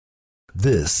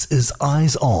This is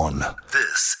Eyes On.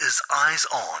 This is Eyes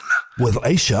On. With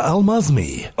Aisha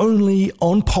Al-Mazmi. Only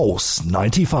on Pulse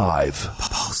 95.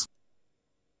 Pulse.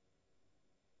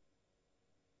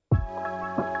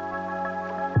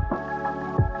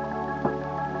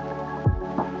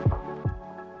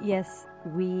 Yes,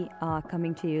 we are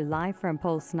coming to you live from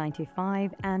Pulse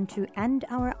 95, and to end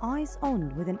our Eyes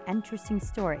On with an interesting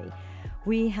story,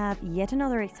 we have yet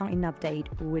another exciting update,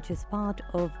 which is part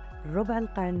of Rub'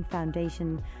 al-Qarn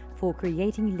Foundation for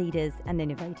creating leaders and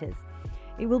innovators.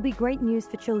 It will be great news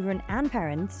for children and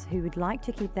parents who would like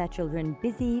to keep their children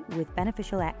busy with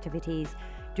beneficial activities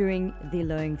during the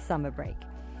long summer break.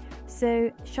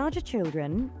 So, Sharjah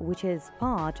Children, which is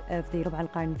part of the Rub'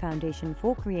 al-Qarn Foundation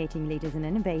for Creating Leaders and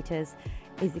Innovators,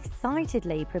 is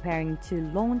excitedly preparing to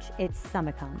launch its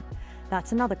summer camp.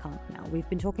 That's another camp now. We've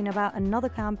been talking about another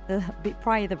camp a bit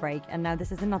prior to the break, and now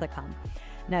this is another camp.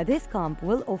 Now, this camp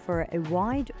will offer a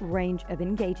wide range of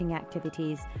engaging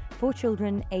activities for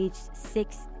children aged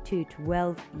 6 to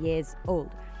 12 years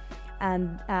old.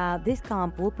 And this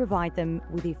camp will provide them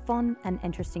with a fun and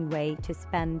interesting way to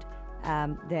spend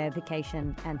their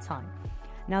vacation and time.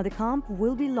 Now, the camp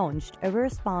will be launched over a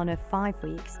span of 5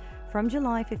 weeks from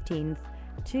July 15th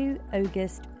to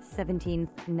August 17th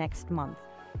next month.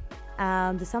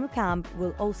 The summer camp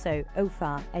will also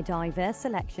offer a diverse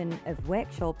selection of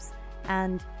workshops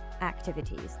and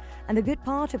activities. And the good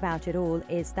part about it all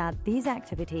is that these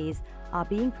activities are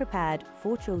being prepared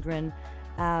for children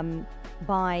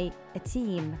by a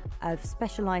team of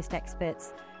specialized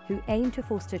experts who aim to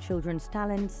foster children's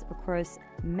talents across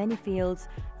many fields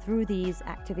through these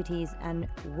activities and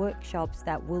workshops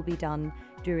that will be done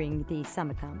during the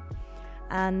summer camp.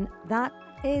 And that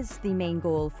is the main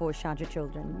goal for Sharjah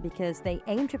Children, because they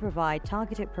aim to provide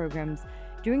targeted programs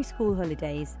during school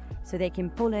holidays so they can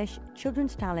polish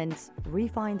children's talents,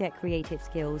 refine their creative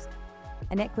skills,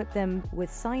 and equip them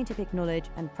with scientific knowledge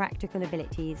and practical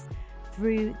abilities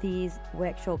through these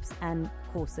workshops and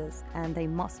courses, and they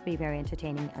must be very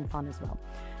entertaining and fun as well.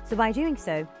 So by doing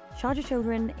so, Sharjah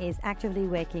Children is actively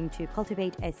working to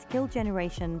cultivate a skilled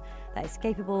generation that is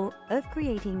capable of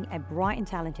creating a bright and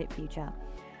talented future.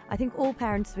 I think all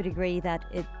parents would agree that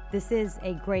this is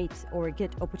a great or a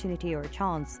good opportunity or a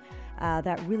chance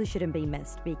that really shouldn't be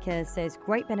missed, because there's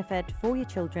great benefit for your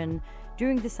children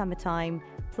during the summertime.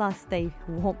 Plus, they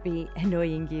won't be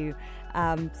annoying you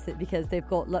because they've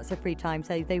got lots of free time.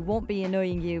 So they won't be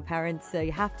annoying you, parents. So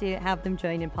you have to have them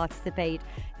join and participate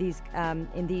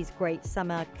in these great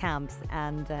summer camps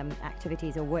and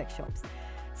activities or workshops.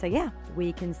 So yeah,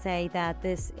 we can say that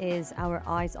this is our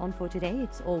Eyes On for today.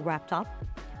 It's all wrapped up.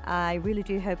 I really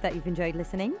do hope that you've enjoyed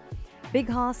listening. Big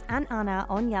Haas and Anna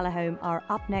on Yellow Home are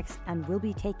up next, and we'll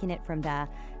be taking it from there.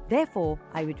 Therefore,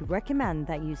 I would recommend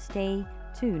that you stay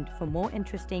tuned for more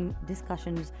interesting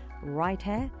discussions right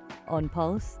here on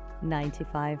Pulse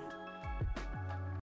 95.